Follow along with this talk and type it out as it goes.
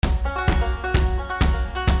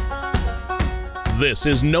This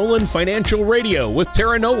is Nolan Financial Radio with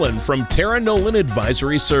Tara Nolan from Tara Nolan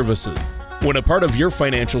Advisory Services. When a part of your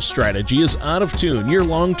financial strategy is out of tune, your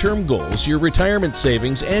long-term goals, your retirement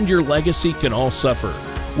savings, and your legacy can all suffer.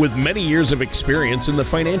 With many years of experience in the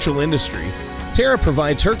financial industry, Tara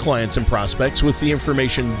provides her clients and prospects with the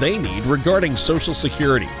information they need regarding Social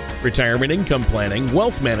Security, retirement income planning,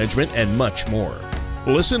 wealth management, and much more.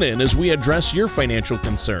 Listen in as we address your financial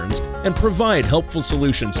concerns and provide helpful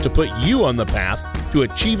solutions to put you on the path to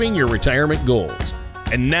achieving your retirement goals.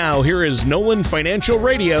 And now, here is Nolan Financial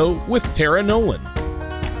Radio with Tara Nolan.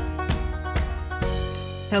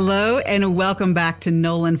 Hello, and welcome back to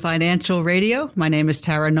Nolan Financial Radio. My name is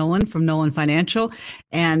Tara Nolan from Nolan Financial,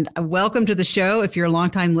 and welcome to the show. If you're a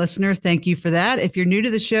longtime listener, thank you for that. If you're new to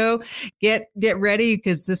the show, get ready,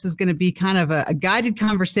 because this is going to be kind of a guided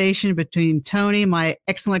conversation between Tony, my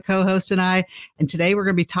excellent co-host, and I. And today we're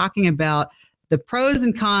going to be talking about the pros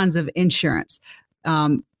and cons of insurance.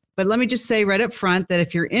 But let me just say right up front that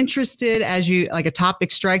if you're interested, as you like a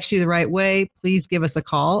topic strikes you the right way, please give us a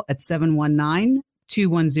call at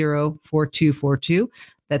 719-210-4242.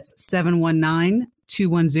 That's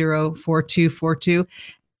 719-210-4242.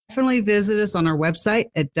 Definitely visit us on our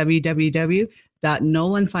website at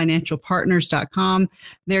www.nolanfinancialpartners.com.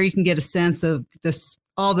 There you can get a sense of this,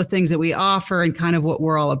 all the things that we offer and kind of what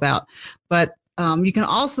we're all about. But you can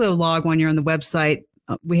also log when you're on the website.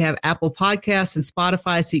 We have Apple Podcasts and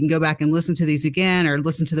Spotify, so you can go back and listen to these again or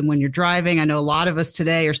listen to them when you're driving. I know a lot of us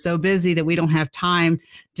today are so busy that we don't have time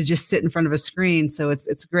to just sit in front of a screen. So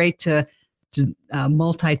it's great to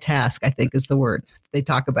multitask, I think is the word they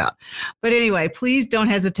talk about. But anyway, please don't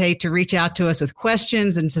hesitate to reach out to us with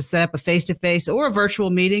questions and to set up a face-to-face or a virtual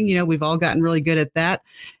meeting. You know, we've all gotten really good at that.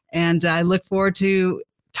 And I look forward to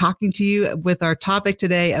talking to you with our topic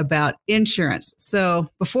today about insurance. So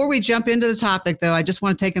before we jump into the topic, though, I just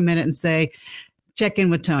want to take a minute and say, check in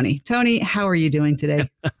with Tony. Tony, how are you doing today?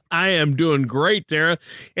 I am doing great, Tara.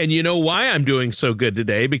 And you know why I'm doing so good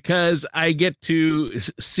today? Because I get to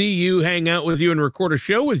see you, hang out with you, and record a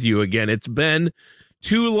show with you again. It's been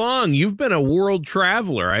too long. You've been a world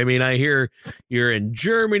traveler. I mean, I hear you're in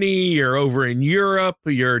Germany, you're over in Europe,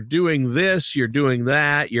 you're doing this, you're doing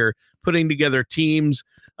that, you're putting together teams.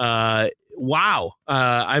 Wow.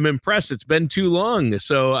 I'm impressed. It's been too long.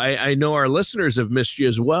 So I know our listeners have missed you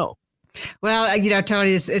as well. Well, you know,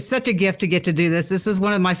 Tony, it's such a gift to get to do this. This is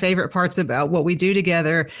one of my favorite parts about what we do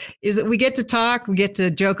together is that we get to talk, we get to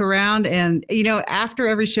joke around. And, you know, after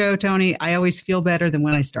every show, Tony, I always feel better than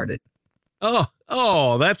when I started.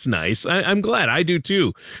 Oh, that's nice. I'm glad. I do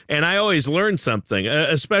too. And I always learn something,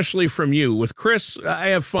 especially from you. With Chris, I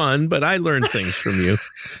have fun, but I learn things from you.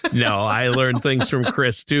 No, I learned things from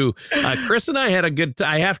Chris too. Chris and I had a good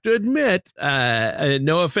I have to admit,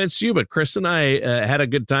 no offense to you, but Chris and I had a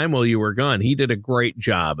good time while you were gone. He did a great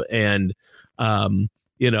job. And,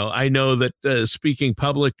 you know, I know that speaking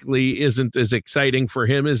publicly isn't as exciting for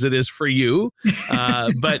him as it is for you,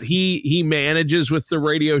 but he manages with the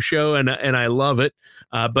radio show, and I love it.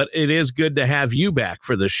 But it is good to have you back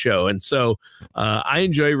for this show, and so I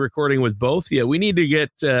enjoy recording with both of you. We need to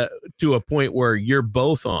get to a point where you're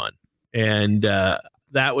both on, and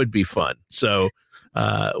that would be fun. So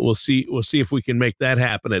we'll see if we can make that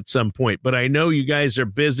happen at some point. But I know you guys are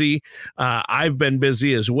busy. I've been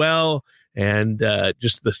busy as well. And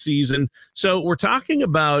just the season. So we're talking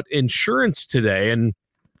about insurance today. And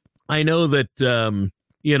I know that,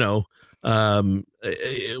 you know,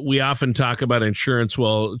 we often talk about insurance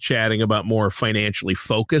while chatting about more financially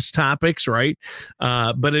focused topics, right?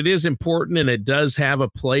 But it is important, and it does have a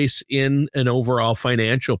place in an overall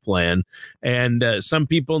financial plan. And some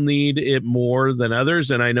people need it more than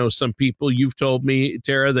others. And I know some people, you've told me,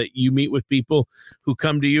 Tara, that you meet with people who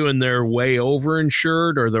come to you and they're way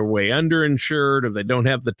overinsured or they're way underinsured or they don't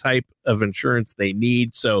have the type of insurance they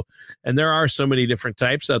need. So, and there are so many different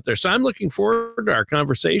types out there. So I'm looking forward to our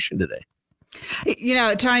conversation today. You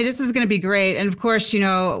know, Tony, this is going to be great. And of course, you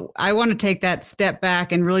know, I want to take that step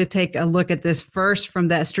back and really take a look at this first from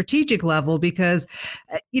that strategic level, because,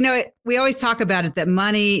 you know, we always talk about it, that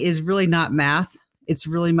money is really not math. It's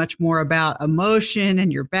really much more about emotion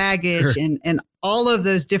and your baggage and all of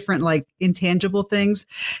those different like intangible things.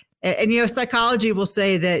 And, you know, psychology will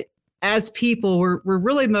say that as people, we're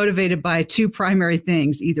really motivated by two primary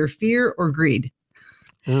things, either fear or greed.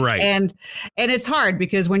 Right. And it's hard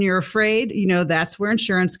because when you're afraid, you know, that's where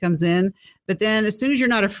insurance comes in. But then as soon as you're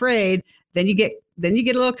not afraid, then you get a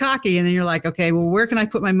little cocky, and then you're like, okay, well, where can I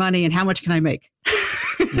put my money and how much can I make?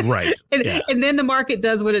 Right. And then the market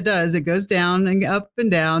does what it does. It goes down and up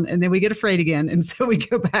and down, and then we get afraid again. And so we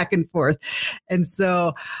go back and forth. And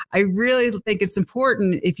so I really think it's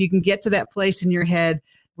important if you can get to that place in your head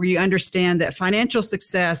where you understand that financial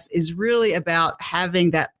success is really about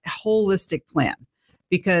having that holistic plan,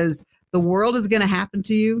 because the world is going to happen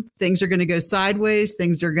to you. Things are going to go sideways.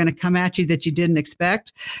 Things are going to come at you that you didn't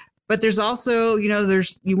expect. But there's also, you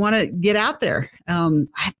want to get out there.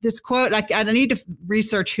 This quote, I need to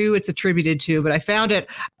research who it's attributed to, but I found it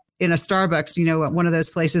in a Starbucks, one of those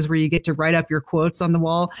places where you get to write up your quotes on the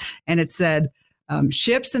wall. And it said,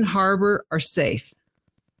 ships in harbor are safe,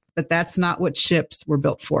 but that's not what ships were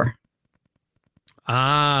built for.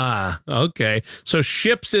 Ah, okay. So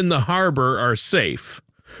ships in the harbor are safe,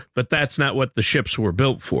 but that's not what the ships were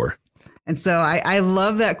built for. And so I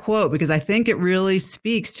love that quote, because I think it really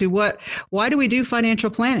speaks to why do we do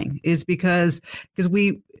financial planning, is because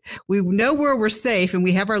we know where we're safe and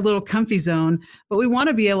we have our little comfy zone, but we want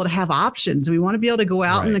to be able to have options. We want to be able to go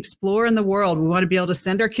out and explore in the world. We want to be able to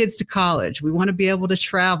send our kids to college. We want to be able to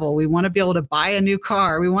travel. We want to be able to buy a new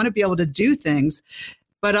car. We want to be able to do things,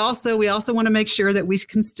 but we also want to make sure that we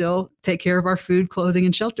can still take care of our food, clothing,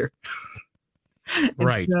 and shelter.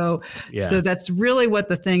 Right. So that's really what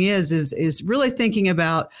the thing is really thinking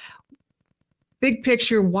about big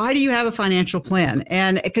picture. Why do you have a financial plan?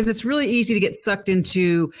 And because it's really easy to get sucked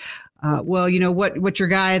into, what your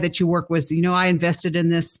guy that you work with, I invested in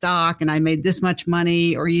this stock and I made this much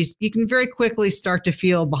money, or you can very quickly start to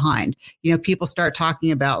feel behind. People start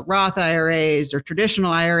talking about Roth IRAs or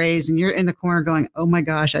traditional IRAs, and you're in the corner going, oh my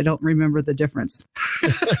gosh, I don't remember the difference.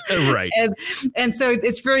 Right. And so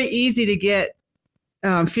it's very easy to get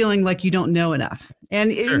feeling like you don't know enough.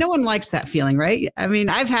 And Sure. No one likes that feeling, right? I mean,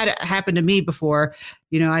 I've had it happen to me before.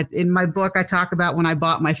 In my book, I talk about when I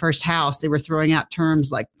bought my first house, they were throwing out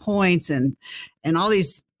terms like points and all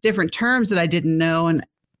these different terms that I didn't know. And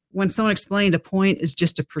when someone explained a point is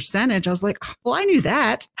just a percentage, I was like, well, I knew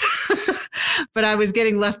that. But I was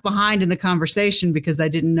getting left behind in the conversation because I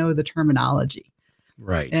didn't know the terminology.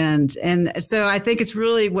 Right. And so I think it's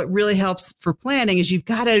really what really helps for planning is you've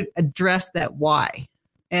got to address that why.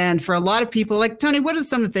 And for a lot of people, like Tony, what are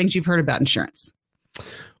some of the things you've heard about insurance?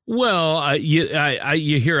 Well, you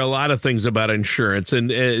hear a lot of things about insurance,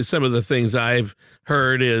 and some of the things I've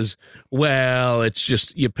heard is, well, it's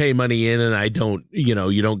just you pay money in, and you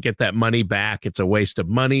don't get that money back. It's a waste of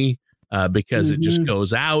money because it just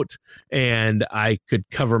goes out, and I could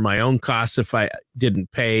cover my own costs if I didn't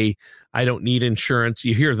pay. I don't need insurance.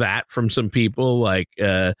 You hear that from some people, like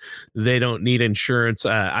they don't need insurance.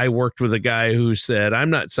 I worked with a guy who said, I'm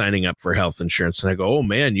not signing up for health insurance. And I go, oh,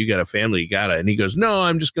 man, you got a family, you got it. And he goes, no,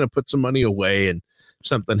 I'm just going to put some money away and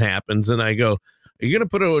something happens. And I go, are you going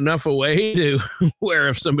to put enough away to where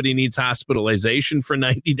if somebody needs hospitalization for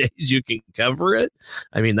 90 days, you can cover it?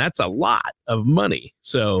 I mean, that's a lot of money.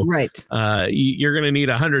 So you're going to need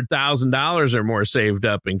 $100,000 or more saved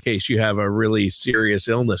up in case you have a really serious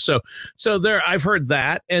illness. So there, I've heard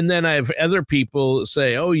that. And then I've other people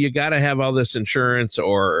say, oh, you got to have all this insurance,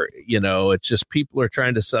 or, it's just people are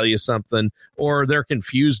trying to sell you something, or they're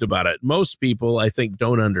confused about it. Most people, I think,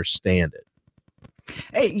 don't understand it.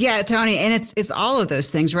 Yeah, Tony. And it's all of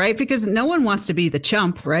those things, right? Because no one wants to be the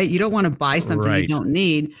chump, right? You don't want to buy something you don't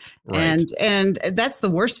need. Right. And that's the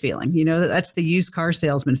worst feeling, that's the used car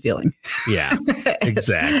salesman feeling. Yeah,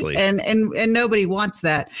 exactly. and nobody wants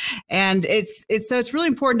that. And it's really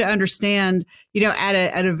important to understand,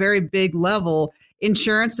 at a very big level,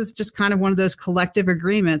 insurance is just kind of one of those collective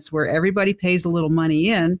agreements where everybody pays a little money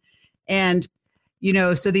in. And,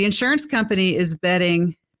 so the insurance company is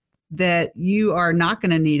betting that you are not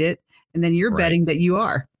going to need it, and then you're betting that you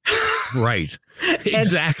are. Right.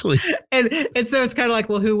 Exactly. And so it's kind of like,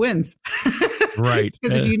 well, who wins? Right.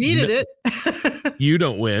 Because if you needed it, you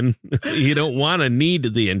don't win. You don't want to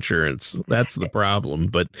need the insurance. That's the problem.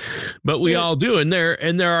 But we all do. And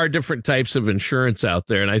there are different types of insurance out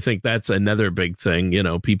there. And I think that's another big thing.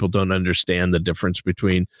 People don't understand the difference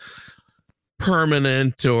between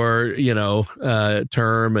permanent or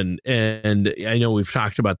term, and I know we've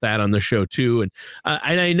talked about that on the show too, and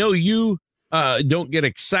I know you don't get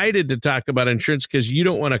excited to talk about insurance because you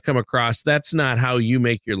don't want to come across, that's not how you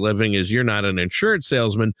make your living, is you're not an insurance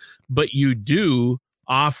salesman, but you do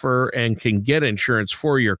offer and can get insurance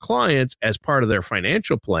for your clients as part of their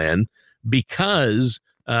financial plan, because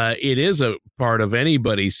it is a part of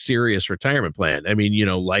anybody's serious retirement plan. I mean,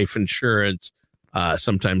 life insurance,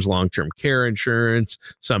 sometimes long-term care insurance,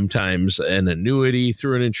 sometimes an annuity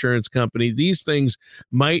through an insurance company. These things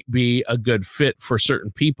might be a good fit for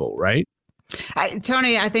certain people, right?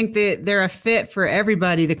 Tony, I think that they're a fit for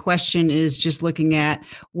everybody. The question is just looking at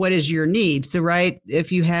what is your need. So, right,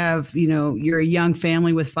 if you have, you're a young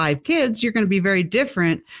family with 5 kids, you're going to be very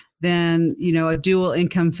different than, a dual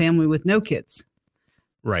income family with no kids.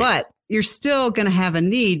 Right. But you're still going to have a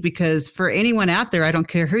need, because for anyone out there, I don't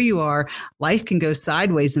care who you are, life can go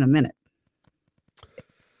sideways in a minute.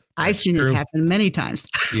 I've seen it happen many times.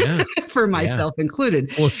 Yeah. For myself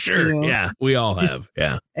included. Well, sure. Yeah. We all have.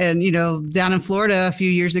 Yeah. And, down in Florida a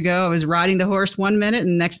few years ago, I was riding the horse one minute,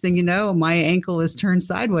 and next thing you know, my ankle is turned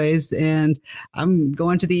sideways and I'm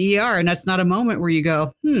going to the ER. And that's not a moment where you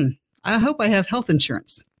go, I hope I have health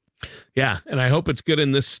insurance. Yeah. And I hope it's good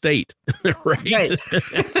in this state. Right.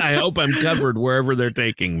 I hope I'm covered wherever they're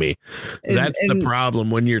taking me. That's the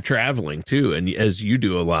problem when you're traveling too. And as you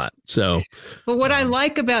do a lot. So, but what I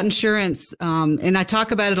like about insurance, and I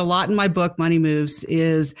talk about it a lot in my book, Money Moves,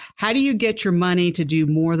 is how do you get your money to do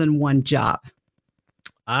more than one job?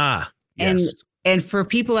 Yes. And for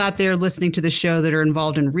people out there listening to the show that are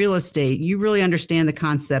involved in real estate, you really understand the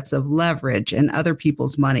concepts of leverage and other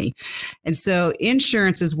people's money. And so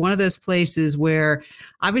insurance is one of those places where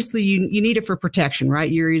obviously you need it for protection,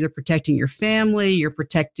 right? You're either protecting your family, you're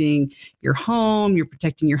protecting your home, you're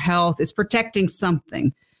protecting your health. It's protecting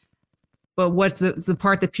something. But what's the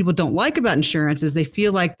part that people don't like about insurance is they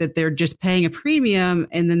feel like that they're just paying a premium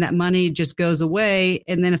and then that money just goes away.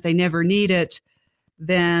 And then if they never need it,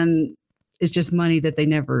 then it's just money that they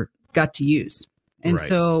never got to use. And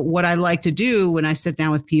so what I like to do when I sit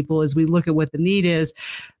down with people is we look at what the need is.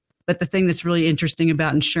 But the thing that's really interesting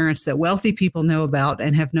about insurance that wealthy people know about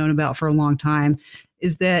and have known about for a long time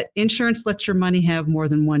is that insurance lets your money have more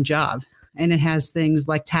than one job. And it has things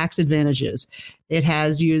like tax advantages. It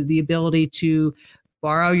has you the ability to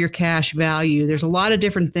borrow your cash value. There's a lot of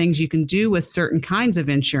different things you can do with certain kinds of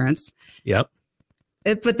insurance. Yep.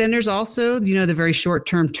 But then there's also, the very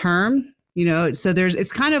short-term term. So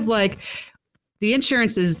it's kind of like the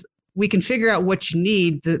insurance is, we can figure out what you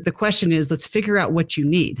need. The question is, let's figure out what you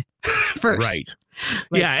need first. Right.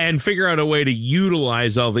 And figure out a way to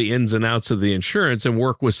utilize all the ins and outs of the insurance and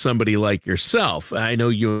work with somebody like yourself. I know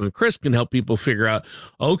you and Chris can help people figure out,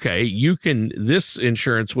 okay, this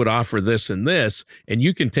insurance would offer this and this, and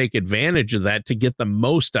you can take advantage of that to get the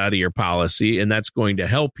most out of your policy. And that's going to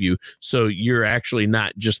help you. So you're actually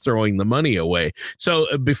not just throwing the money away.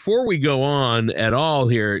 So before we go on at all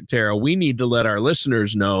here, Tara, we need to let our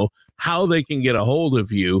listeners know how they can get a hold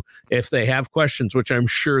of you if they have questions, which I'm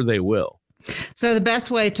sure they will. So the best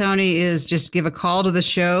way, Tony, is just give a call to the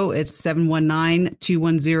show. It's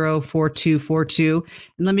 719-210-4242.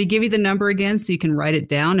 And let me give you the number again so you can write it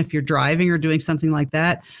down if you're driving or doing something like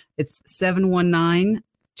that. It's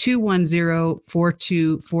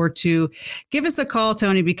 719-210-4242. Give us a call,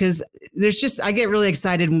 Tony, because I get really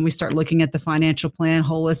excited when we start looking at the financial plan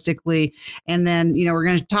holistically. And then, we're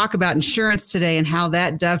going to talk about insurance today and how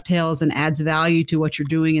that dovetails and adds value to what you're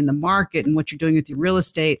doing in the market and what you're doing with your real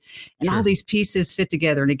estate. And all these pieces fit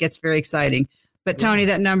together and it gets very exciting. But Tony,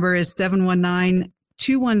 that number is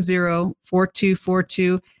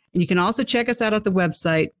 719-210-4242. And you can also check us out at the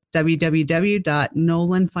website,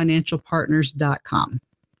 www.nolanfinancialpartners.com.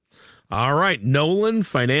 All right.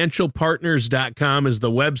 NolanFinancialPartners.com is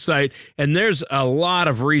the website. And there's a lot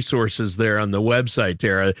of resources there on the website,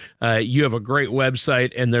 Tara. You have a great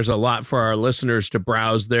website, and there's a lot for our listeners to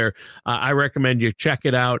browse there. I recommend you check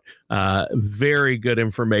it out. Very good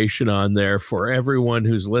information on there for everyone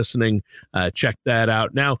who's listening. Check that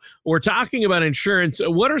out. Now, we're talking about insurance.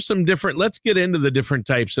 What are some let's get into the different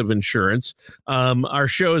types of insurance. Our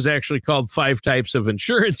show is actually called 5 Types of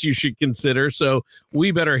Insurance You Should Consider. So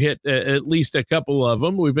we better hit at least a couple of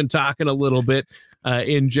them. We've been talking a little bit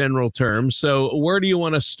in general terms. So where do you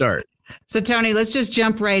want to start? So, Tony, let's just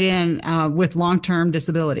jump right in with long-term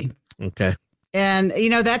disability. Okay. And,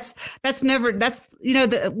 one of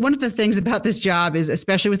the things about this job is,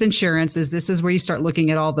 especially with insurance, is this is where you start looking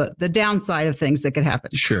at all the downside of things that could happen.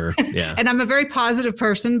 Sure. Yeah. And I'm a very positive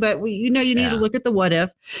person, but you need to look at the what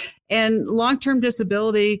if. And long-term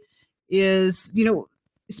disability is,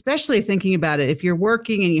 especially thinking about it, if you're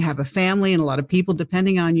working and you have a family and a lot of people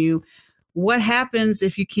depending on you, what happens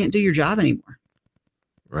if you can't do your job anymore?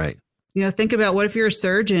 Right. Think about what if you're a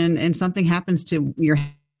surgeon and something happens to your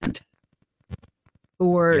hand?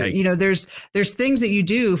 Or, there's things that you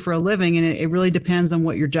do for a living, and it really depends on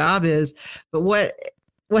what your job is. But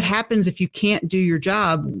what happens if you can't do your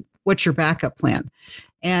job? What's your backup plan?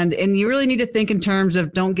 And you really need to think in terms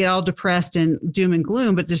of, don't get all depressed and doom and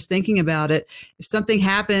gloom, but just thinking about it. If something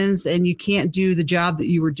happens and you can't do the job that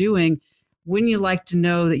you were doing, wouldn't you like to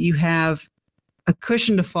know that you have a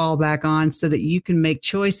cushion to fall back on so that you can make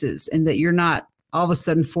choices and that you're not all of a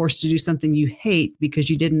sudden forced to do something you hate because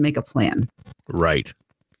you didn't make a plan. Right.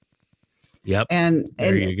 Yep. And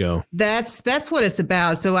there you go. That's what it's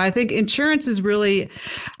about. So I think insurance is really,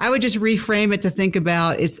 I would just reframe it to think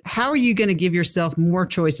about is how are you going to give yourself more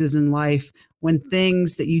choices in life when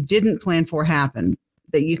things that you didn't plan for happen,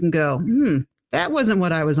 that you can go, that wasn't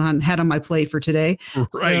what I had on my plate for today.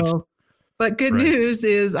 Right. So, but good news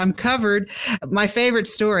is I'm covered. My favorite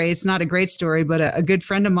story, it's not a great story, but a good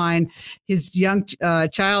friend of mine, his young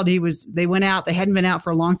child, they went out, they hadn't been out for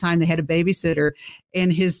a long time. They had a babysitter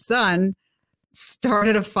and his son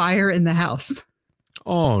started a fire in the house.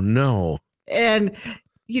 Oh, no. And,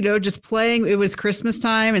 just playing, it was Christmas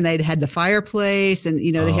time and they'd had the fireplace and,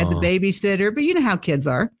 they had the babysitter, but you know how kids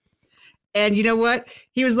are. And you know what?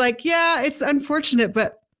 He was like, yeah, it's unfortunate,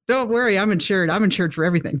 but don't worry. I'm insured. I'm insured for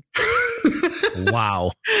everything.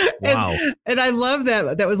 Wow. And I love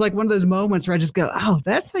that. That was like one of those moments where I just go, oh,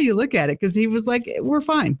 that's how you look at it. Cause he was like, we're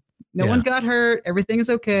fine. No one got hurt. Everything is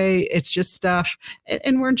okay. It's just stuff.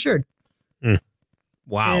 And we're insured.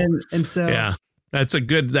 Wow. And so, yeah,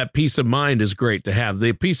 that peace of mind is great to have.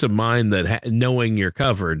 The peace of mind that knowing you're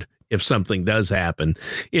covered if something does happen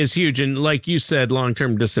is huge. And like you said,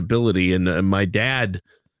 long-term disability. And my dad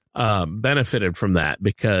benefited from that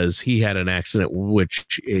because he had an accident,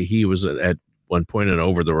 which he was at one point an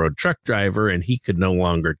over-the-road truck driver, and he could no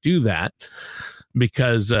longer do that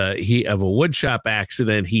because he of a wood shop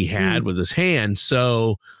accident he had with his hand.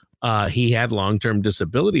 So he had long-term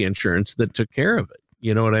disability insurance that took care of it.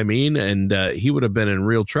 You know what I mean? And he would have been in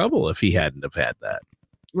real trouble if he hadn't have had that.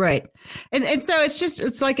 Right. And so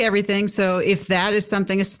it's like everything. So if that is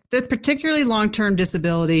something, particularly long-term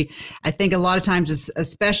disability, I think a lot of times,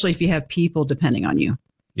 especially if you have people depending on you.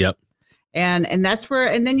 Yep. And that's where,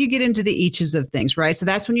 and then you get into the eaches of things, right? So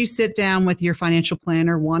that's when you sit down with your financial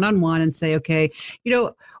planner one-on-one and say, okay,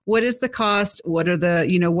 what is the cost? What are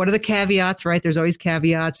the caveats, right? There's always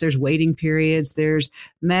caveats. There's waiting periods. There's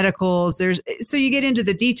medicals. So you get into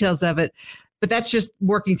the details of it, but that's just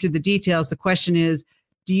working through the details. The question is,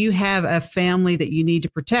 do you have a family that you need to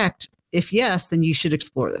protect? If yes, then you should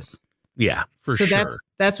explore this. Yeah, for sure. So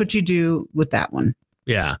that's what you do with that one.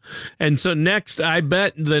 Yeah. And so next, I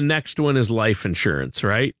bet the next one is life insurance,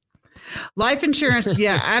 right? Life insurance.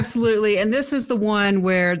 Yeah, absolutely. And this is the one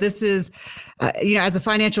where this is, as a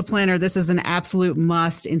financial planner, this is an absolute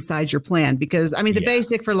must inside your plan, because the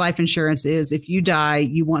basic for life insurance is if you die,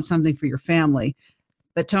 you want something for your family.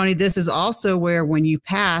 But Tony, this is also where when you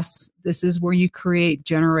pass, this is where you create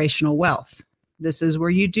generational wealth. This is where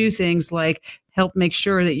you do things like help make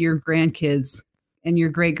sure that your grandkids and your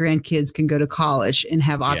great grandkids can go to college and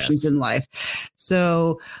have options in life.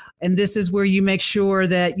 So, and this is where you make sure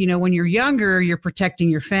that, when you're younger, you're protecting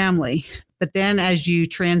your family. But then as you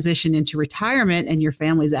transition into retirement and your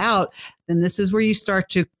family's out, then this is where you start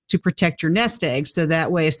to protect your nest egg. So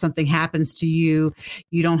that way, if something happens to you,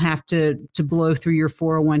 you don't have to blow through your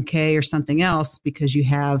 401k or something else because you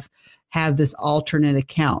have this alternate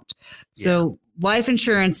account. So life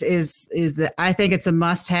insurance is I think it's a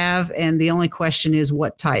must have. And the only question is,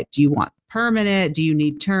 what type? Do you want permanent? Do you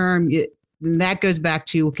need term? And that goes back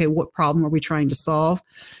to, okay, what problem are we trying to solve?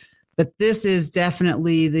 But this is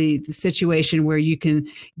definitely the situation where you can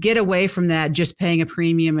get away from that, just paying a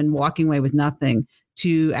premium and walking away with nothing,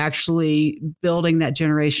 to actually building that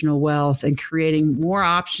generational wealth and creating more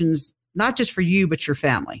options, not just for you, but your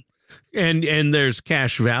family. And there's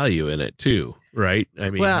cash value in it too, right?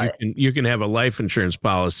 You can have a life insurance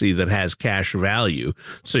policy that has cash value,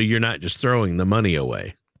 so you're not just throwing the money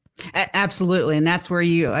away. Absolutely. And that's where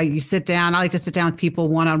you sit down. I like to sit down with people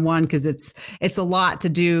one-on-one because it's a lot to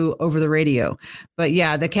do over the radio. But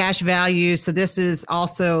yeah, the cash value. So this is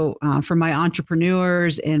also for my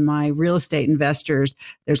entrepreneurs and my real estate investors.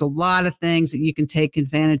 There's a lot of things that you can take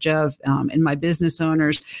advantage of. And my business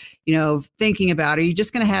owners, thinking about, are you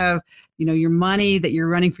just going to have, your money that you're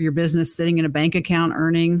running for your business sitting in a bank account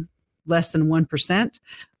earning less than 1%?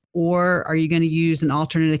 Or are you going to use an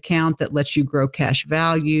alternate account that lets you grow cash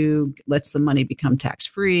value, lets the money become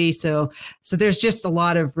tax-free? So there's just a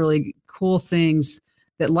lot of really cool things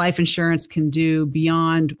that life insurance can do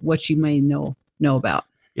beyond what you may know about.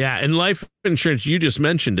 Yeah. And life insurance, you just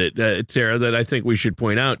mentioned it, Tara, that I think we should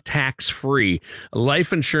point out, tax-free.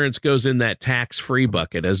 Life insurance goes in that tax-free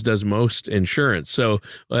bucket, as does most insurance. So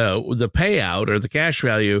the payout or the cash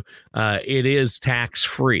value, it is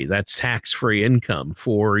tax-free. That's tax-free income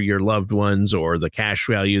for your loved ones, or the cash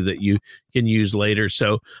value that you can use later.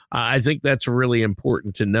 So I think that's really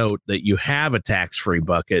important to note, that you have a tax-free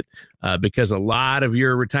bucket because a lot of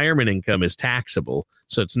your retirement income is taxable.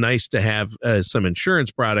 So it's nice to have some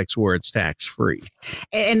insurance products where it's tax free.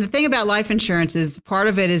 And the thing about life insurance is part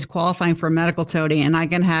of it is qualifying for a medical, Tony. And I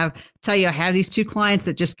can tell you, I have these two clients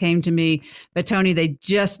that just came to me, but Tony, they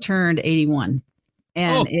just turned 81.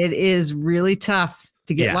 And it is really tough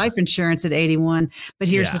to get life insurance at 81. But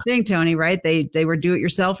here's the thing, Tony, right? They were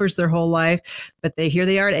do-it-yourselfers their whole life, but here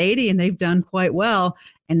they are at 80 and they've done quite well.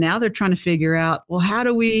 And now they're trying to figure out, well,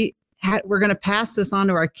 we're going to pass this on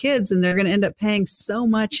to our kids and they're going to end up paying so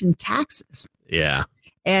much in taxes. Yeah.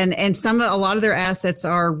 And a lot of their assets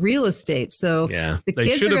are real estate. So the they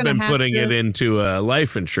kids should have been putting it to, into a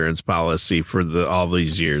life insurance policy for all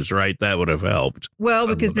these years, right? That would have helped. Well,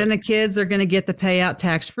 because then the kids are going to get the payout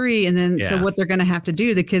tax free. And then so what they're going to have to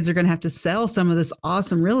do, the kids are going to have to sell some of this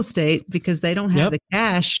awesome real estate because they don't have the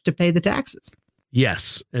cash to pay the taxes.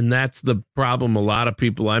 Yes. And that's the problem. A lot of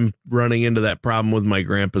people, I'm running into that problem with my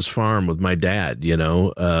grandpa's farm with my dad.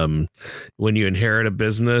 When you inherit a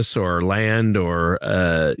business or land or,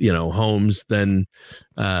 homes, then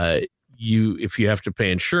if you have to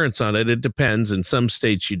pay insurance on it, it depends. In some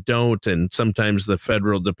states you don't. And sometimes the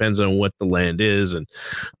federal depends on what the land is.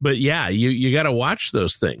 But you got to watch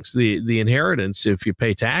those things. The inheritance, if you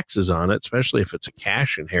pay taxes on it, especially if it's a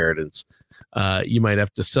cash inheritance, you might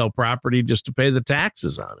have to sell property just to pay the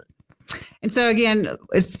taxes on it. And so again,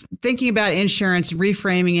 it's thinking about insurance,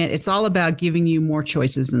 reframing it. It's all about giving you more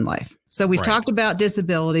choices in life. So we've talked about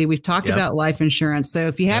disability. We've talked about life insurance. So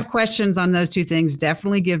if you have questions on those two things,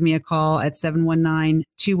 definitely give me a call at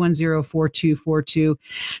 719-210-4242.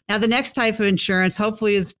 Now, the next type of insurance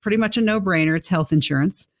hopefully is pretty much a no-brainer. It's health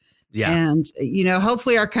insurance. Yeah. And,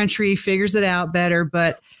 hopefully our country figures it out better,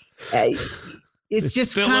 but it's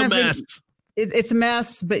just kind of mess. It's a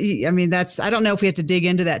mess, but I don't know if we have to dig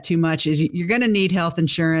into that too much. Is you're going to need health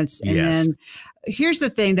insurance. And then here's the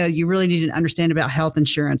thing, though, you really need to understand about health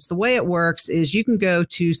insurance. The way it works is you can go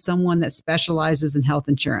to someone that specializes in health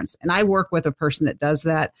insurance. And I work with a person that does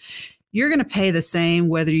that. You're going to pay the same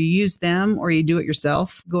whether you use them or you do it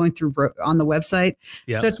yourself going through on the website.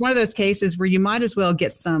 Yep. So it's one of those cases where you might as well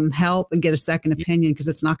get some help and get a second opinion because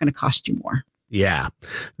it's not going to cost you more. Yeah,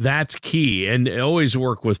 that's key. And always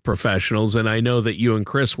work with professionals. And I know that you and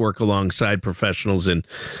Chris work alongside professionals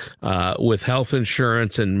with health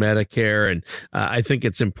insurance and Medicare. And I think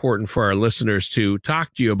it's important for our listeners to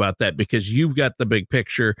talk to you about that because you've got the big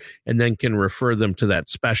picture and then can refer them to that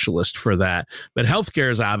specialist for that. But healthcare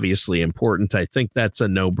is obviously important. I think that's a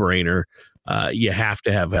no-brainer. You have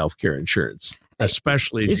to have healthcare insurance,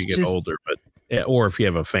 especially as you get older, or if you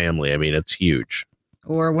have a family. I mean, it's huge.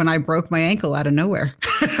 Or when I broke my ankle out of nowhere.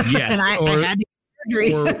 Yes. And I had to get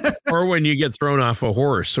surgery. or when you get thrown off a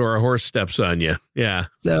horse or a horse steps on you. Yeah.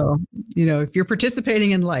 So, if you're participating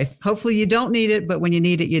in life, hopefully you don't need it, but when you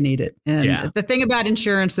need it, you need it. And the thing about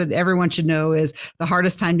insurance that everyone should know is the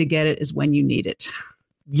hardest time to get it is when you need it.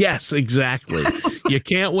 Yes, exactly. You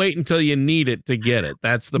can't wait until you need it to get it.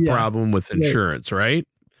 That's the problem with insurance, right?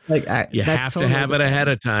 You have to have it ahead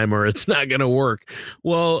of time or it's not going to work.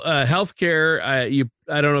 Well, healthcare,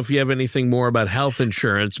 I don't know if you have anything more about health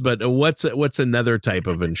insurance, but what's another type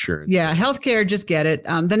of insurance? Yeah, healthcare, just get it.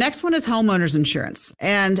 The next one is homeowners insurance.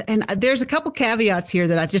 And there's a couple caveats here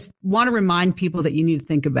that I just want to remind people that you need to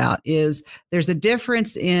think about is there's a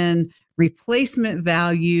difference in replacement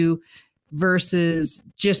value versus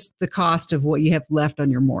just the cost of what you have left on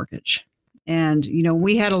your mortgage. And,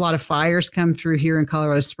 we had a lot of fires come through here in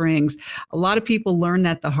Colorado Springs. A lot of people learned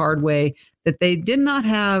that the hard way, that they did not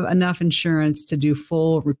have enough insurance to do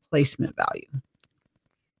full replacement value.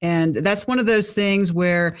 And that's one of those things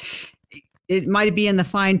where it might be in the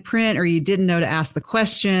fine print or you didn't know to ask the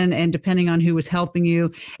question. And depending on who was helping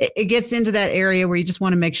you, it gets into that area where you just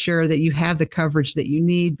want to make sure that you have the coverage that you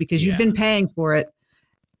need because you've been paying for it.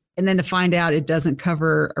 And then to find out it doesn't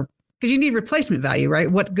cover because you need replacement value,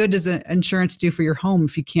 right? What good does insurance do for your home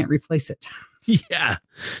if you can't replace it? Yeah.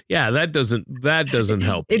 That doesn't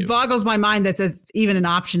help. It boggles my mind that that's even an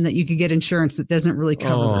option that you could get insurance that doesn't really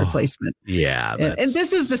cover the replacement. Yeah. And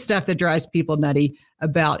this is the stuff that drives people nutty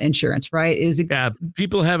about insurance, right?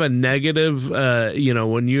 People have a negative,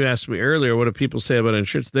 when you asked me earlier, what do people say about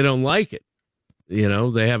insurance? They don't like it.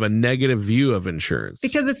 They have a negative view of insurance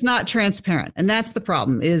because it's not transparent. And that's the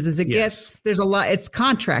problem there's a lot, it's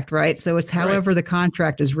contract, right? So it's however the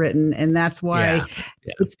contract is written. And that's why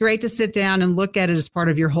it's great to sit down and look at it as part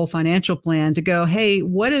of your whole financial plan to go, hey,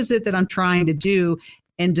 what is it that I'm trying to do?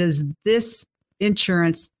 And does this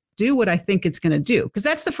insurance do what I think it's going to do? Because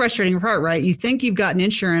that's the frustrating part, right? You think you've gotten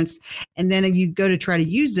insurance and then you go to try to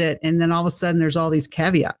use it. And then all of a sudden there's all these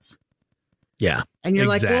caveats. Yeah. And you're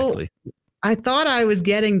like, well, I thought I was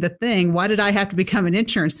getting the thing. Why did I have to become an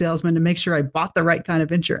insurance salesman to make sure I bought the right kind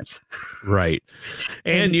of insurance? Right.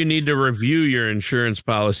 And you need to review your insurance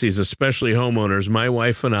policies, especially homeowners. My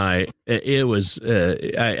wife and I'm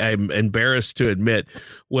embarrassed to admit,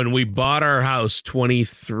 when we bought our house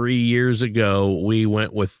 23 years ago, we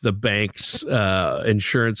went with the bank's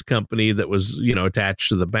insurance company that was, attached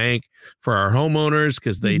to the bank for our homeowners,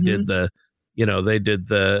 because they did the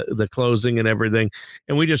closing and everything,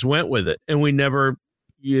 and we just went with it, and we never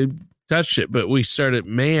touched it. But we started,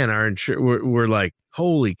 our insurance, we're like,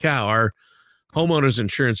 holy cow, our homeowners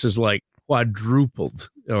insurance is like quadrupled,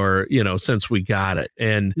 or since we got it.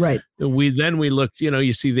 And we looked,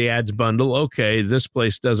 you see the ads bundle. Okay, this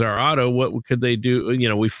place does our auto. What could they do?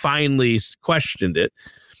 We finally questioned it,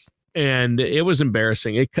 and it was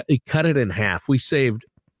embarrassing. It cut it in half. We saved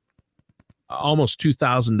almost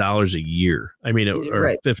 $2,000 a year. I mean, or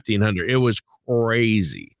 $1,500. It was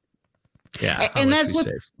crazy. Yeah, and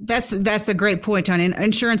that's a great point, Tony.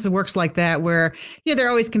 Insurance works like that, where they're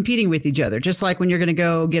always competing with each other. Just like when you're going to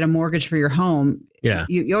go get a mortgage for your home,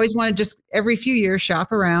 you always want to just every few years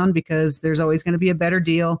shop around, because there's always going to be a better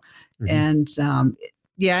deal. And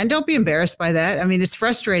and don't be embarrassed by that. I mean, it's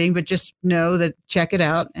frustrating, but just know that, check it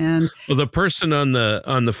out. And the person on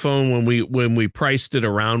the phone, when we priced it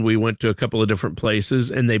around, we went to a couple of different places,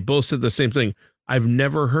 and they both said the same thing. I've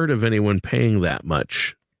never heard of anyone paying that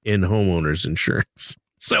much in homeowners insurance.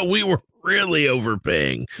 So we were really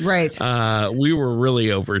overpaying. Right. We were really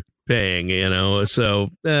overpaying, so,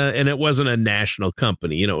 and it wasn't a national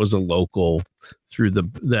company, it was a local, through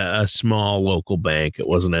a small local bank. It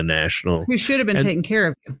wasn't a national. Who should have been taking care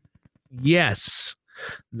of you. Yes.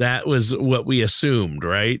 That was what we assumed,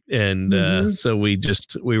 right? And so we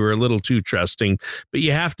were a little too trusting. But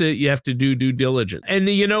you have to do due diligence. And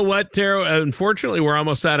you know what, Tara? Unfortunately, we're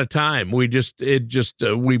almost out of time. We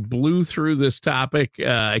blew through this topic.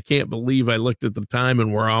 I can't believe I looked at the time,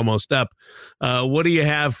 and we're almost up. What do you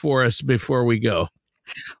have for us before we go?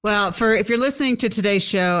 Well, if you're listening to today's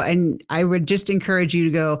show, and I would just encourage you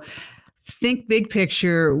to go think big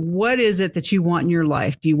picture. What is it that you want in your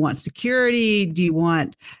life? Do you want security? Do you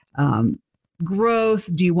want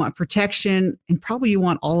growth? Do you want protection? And probably you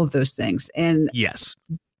want all of those things. And yes,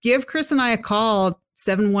 give Chris and I a call,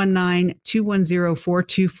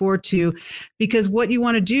 719-210-4242, because what you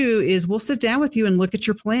want to do is we'll sit down with you and look at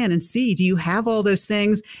your plan and see, do you have all those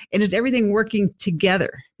things? And is everything working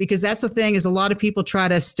together? Because that's the thing, is a lot of people try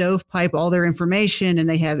to stovepipe all their information, and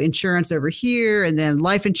they have insurance over here, and then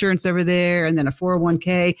life insurance over there, and then a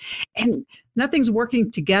 401k, and nothing's working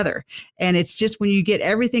together. And it's just when you get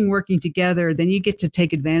everything working together, then you get to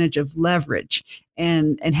take advantage of leverage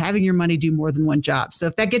and having your money do more than one job. So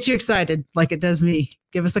if that gets you excited, like it does me,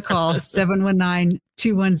 give us a call,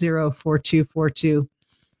 719-210-4242.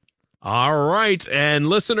 All right. And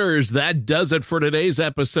listeners, that does it for today's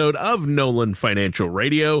episode of Nolan Financial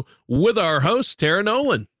Radio with our host, Tara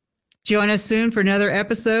Nolan. Join us soon for another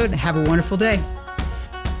episode. Have a wonderful day.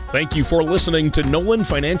 Thank you for listening to Nolan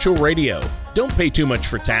Financial Radio. Don't pay too much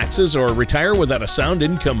for taxes or retire without a sound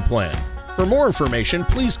income plan. For more information,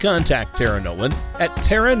 please contact Tara Nolan at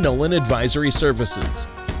Tara Nolan Advisory Services.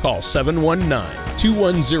 Call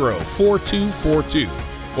 719-210-4242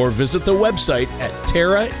 or visit the website at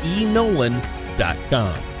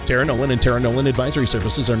taraenolan.com. Tara Nolan and Tara Nolan Advisory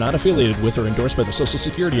Services are not affiliated with or endorsed by the Social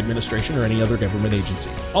Security Administration or any other government agency.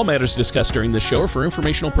 All matters discussed during this show are for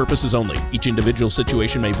informational purposes only. Each individual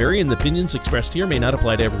situation may vary, and the opinions expressed here may not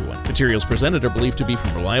apply to everyone. Materials presented are believed to be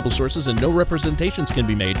from reliable sources, and no representations can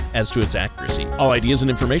be made as to its accuracy. All ideas and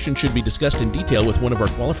information should be discussed in detail with one of our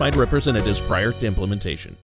qualified representatives prior to implementation.